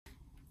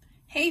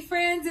Hey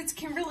friends, it's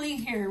Kimberly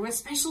here with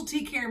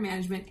Specialty Care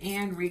Management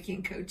and Reiki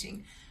and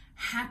Coaching.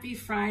 Happy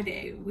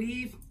Friday.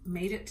 We've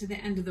made it to the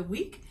end of the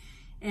week.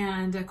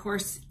 And of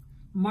course,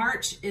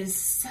 March is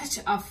such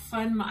a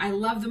fun month. I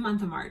love the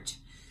month of March.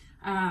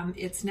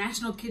 It's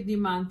National Kidney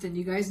Month, and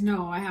you guys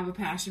know I have a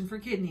passion for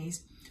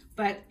kidneys,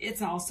 but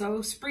it's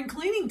also spring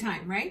cleaning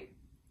time, right?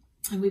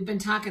 And we've been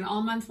talking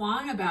all month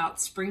long about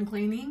spring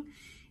cleaning,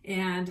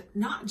 and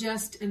not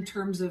just in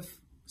terms of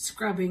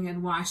scrubbing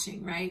and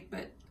washing, right?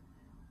 But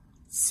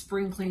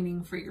spring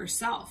cleaning for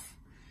yourself,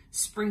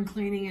 spring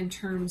cleaning in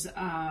terms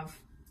of,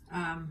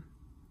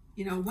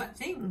 what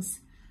things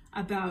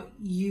about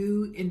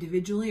you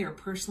individually or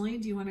personally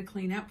do you want to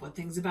clean up? What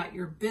things about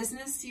your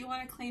business do you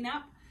want to clean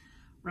up,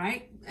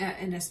 right?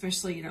 And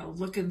especially,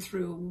 looking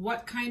through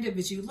what kind of,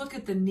 as you look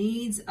at the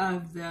needs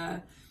of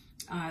the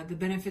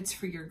benefits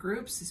for your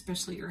groups,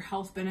 especially your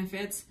health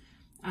benefits,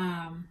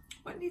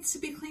 what needs to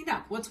be cleaned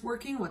up? What's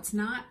working? What's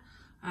not?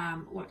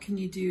 What can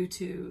you do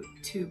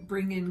to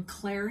bring in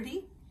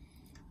clarity,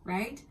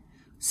 right?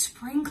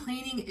 Spring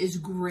cleaning is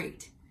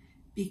great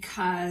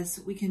because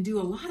we can do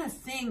a lot of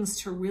things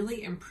to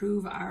really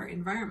improve our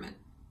environment.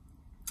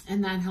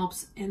 And that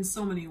helps in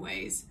so many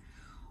ways.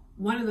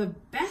 One of the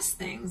best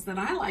things that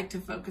I like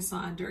to focus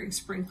on during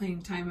spring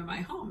cleaning time in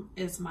my home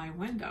is my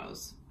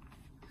windows.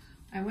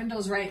 My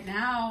windows right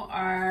now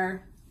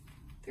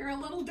they're a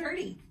little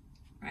dirty,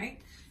 right?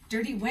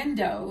 Dirty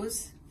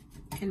windows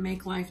can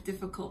make life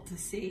difficult to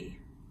see,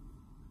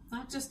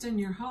 not just in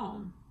your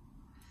home.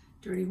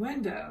 Dirty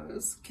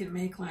windows can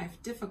make life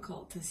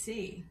difficult to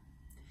see.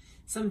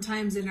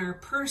 Sometimes in our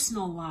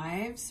personal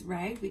lives,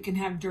 right, we can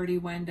have dirty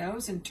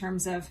windows in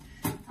terms of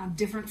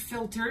different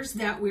filters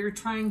that we're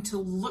trying to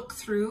look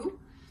through,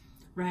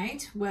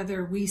 right?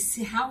 Whether we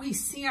see how we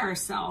see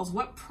ourselves,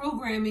 what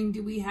programming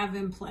do we have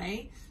in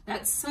play,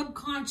 that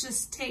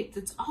subconscious tape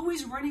that's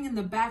always running in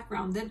the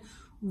background that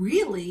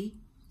really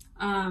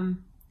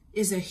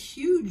is a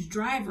huge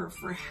driver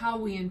for how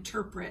we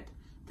interpret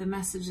the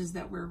messages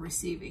that we're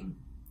receiving,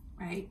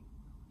 right?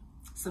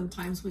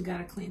 Sometimes we got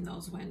to clean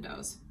those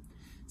windows.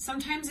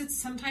 Sometimes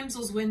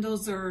those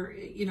windows are,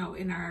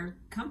 in our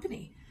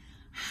company.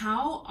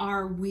 How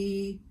are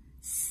we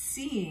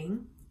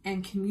seeing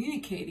and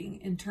communicating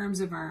in terms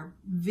of our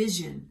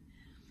vision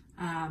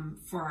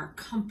for our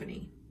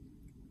company?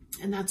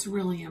 And that's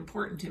really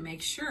important to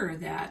make sure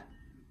that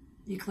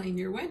you clean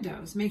your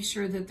windows. Make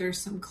sure that there's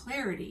some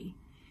clarity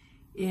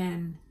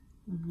in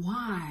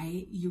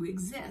why you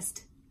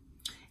exist.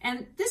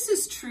 And this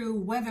is true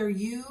whether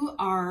you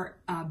are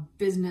a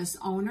business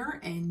owner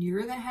and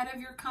you're the head of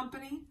your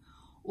company,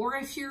 or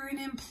if you're an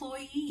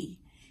employee.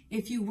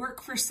 If you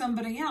work for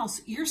somebody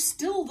else, you're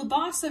still the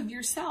boss of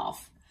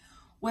yourself.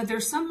 Whether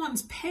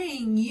someone's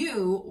paying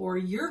you or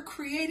you're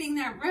creating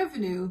that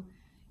revenue,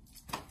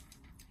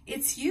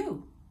 it's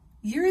you.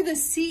 You're the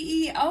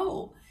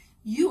CEO.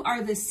 You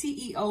are the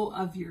CEO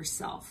of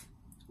yourself,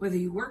 whether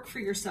you work for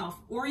yourself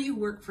or you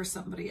work for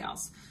somebody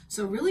else.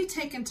 So really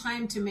taking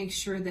time to make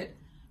sure that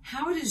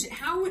how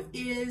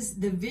is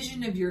the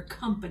vision of your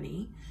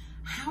company,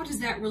 how does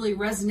that really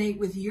resonate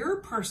with your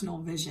personal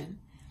vision?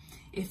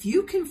 If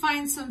you can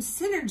find some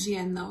synergy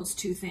in those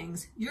two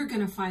things, you're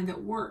going to find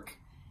that work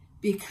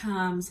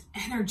becomes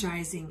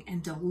energizing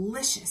and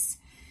delicious,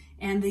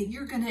 and that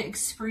you're going to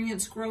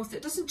experience growth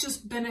that doesn't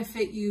just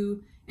benefit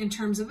you in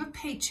terms of a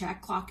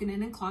paycheck, clocking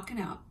in and clocking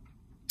out,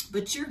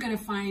 but you're going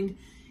to find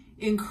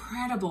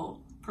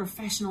incredible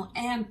professional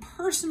and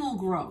personal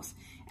growth.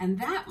 And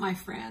that, my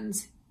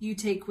friends, you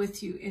take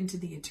with you into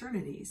the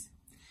eternities.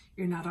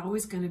 You're not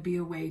always going to be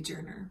a wage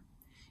earner.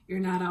 You're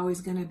not always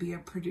going to be a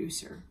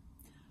producer.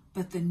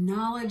 But the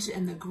knowledge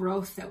and the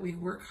growth that we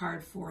work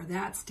hard for,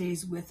 that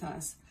stays with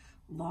us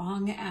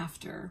long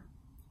after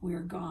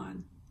we're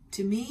gone.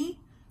 To me,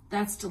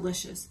 that's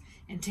delicious.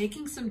 And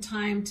taking some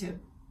time to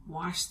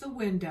wash the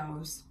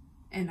windows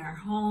in our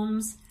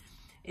homes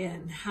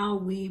and how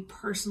we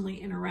personally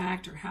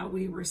interact or how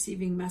we're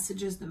receiving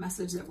messages, the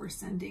message that we're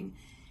sending,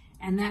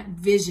 and that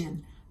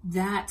vision,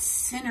 that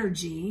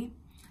synergy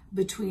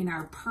between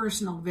our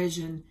personal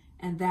vision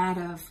and that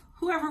of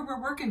whoever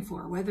we're working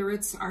for, whether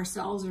it's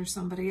ourselves or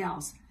somebody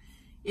else,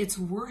 it's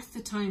worth the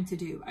time to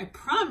do. I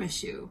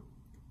promise you,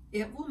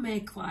 it will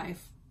make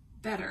life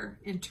better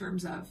in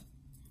terms of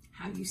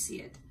how you see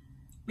it.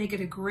 Make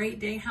it a great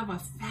day. Have a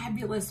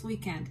fabulous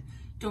weekend.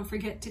 Don't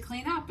forget to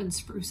clean up and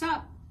spruce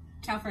up.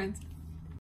 Ciao, friends.